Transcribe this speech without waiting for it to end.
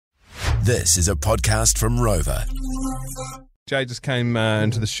This is a podcast from Rover. Jay just came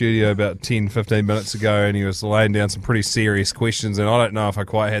into the studio about 10, 15 minutes ago and he was laying down some pretty serious questions and I don't know if I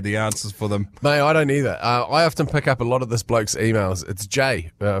quite had the answers for them. Mate, I don't either. I often pick up a lot of this bloke's emails. It's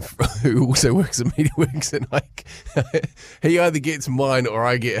Jay, who also works at MediaWorks, and he either gets mine or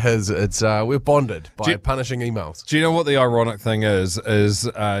I get his. It's we're bonded by punishing emails. Do you know what the ironic thing is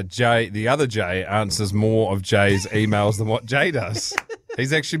Jay, the other Jay, answers more of Jay's emails than what Jay does.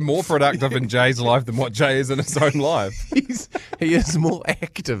 He's actually more productive in Jay's life than what Jay is in his own life. He is more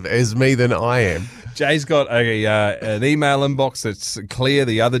active as me than I am. Jay's got an email inbox that's clear,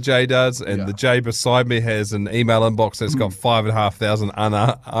 the other Jay does, and the Jay beside me has an email inbox that's got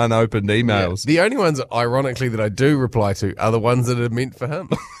 5,500 unopened emails. Yeah. The only ones, ironically, that I do reply to are the ones that are meant for him.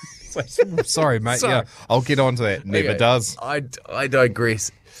 Sorry, mate. Sorry. Yeah, I'll get on to that. Never does. I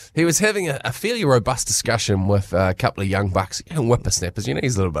digress. He was having a fairly robust discussion with a couple of young bucks, young whippersnappers. You know,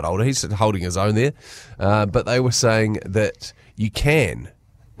 he's a little bit older. He's holding his own there. But they were saying that you can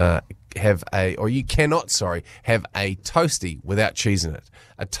have have a toasty without cheese in it.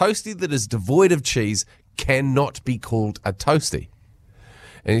 A toasty that is devoid of cheese cannot be called a toasty.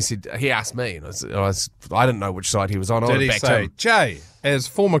 And he asked me, and I didn't know which side he was on. Did he say, Jay, as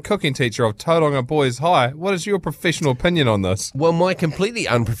former cooking teacher of Tauranga Boys High, what is your professional opinion on this? Well, my completely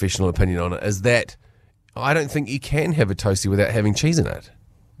unprofessional opinion on it is that I don't think you can have a toasty without having cheese in it.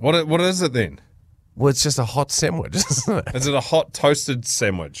 What is it then? Well, it's just a hot sandwich, isn't it? Is it a hot toasted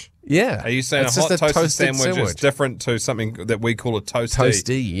sandwich? Yeah. Are you saying a hot toasted sandwich is different to something that we call a toasty?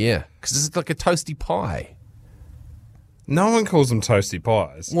 Toasty, yeah. Because it's like a toasty pie. No one calls them toasty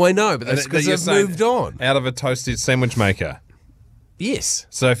pies. Well, I know, but that's because they've moved on. Out of a toasted sandwich maker. Yes.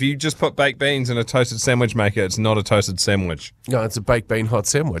 So if you just put baked beans in a toasted sandwich maker, it's not a toasted sandwich. No, it's a baked bean hot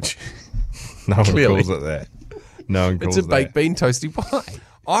sandwich. No one calls it that. No one calls it that. It's a baked bean toasty pie.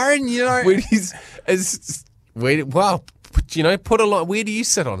 Iron, you know. Put a lot. Where do you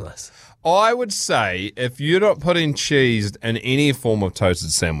sit on this? I would say if you're not putting cheese in any form of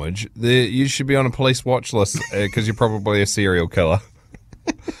toasted sandwich, you should be on a police watch list because you're probably a serial killer.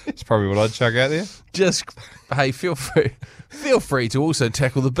 It's probably what I'd chuck out there. Hey, feel free to also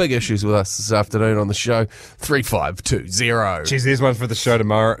tackle the big issues with us this afternoon on the show. 3520. Geez, there's one for the show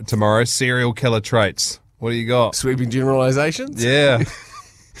tomorrow. Serial killer traits. What do you got? Sweeping generalizations? Yeah.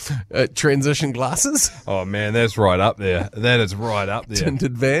 Transition glasses? Oh, man, that's right up there. That is right up there.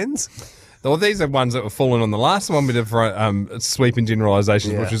 Tinted vans? Well, these are ones that were falling on the last one we did for sweeping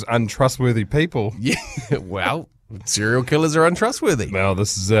generalizations, which is untrustworthy people. Yeah, well, serial killers are untrustworthy. Well,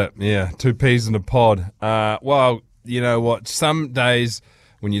 this is it. Yeah, two peas in a pod. Well, you know what? Some days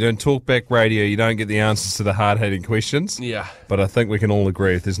when you don't talk back radio, you don't get the answers to the hard-hitting questions. Yeah. But I think we can all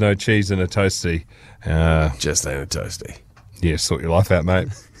agree if there's no cheese in a toasty. Just ain't a toasty. Yeah, sort your life out, mate.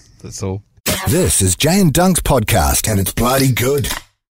 That's all. This is Jay and Dunk's podcast, and it's bloody good.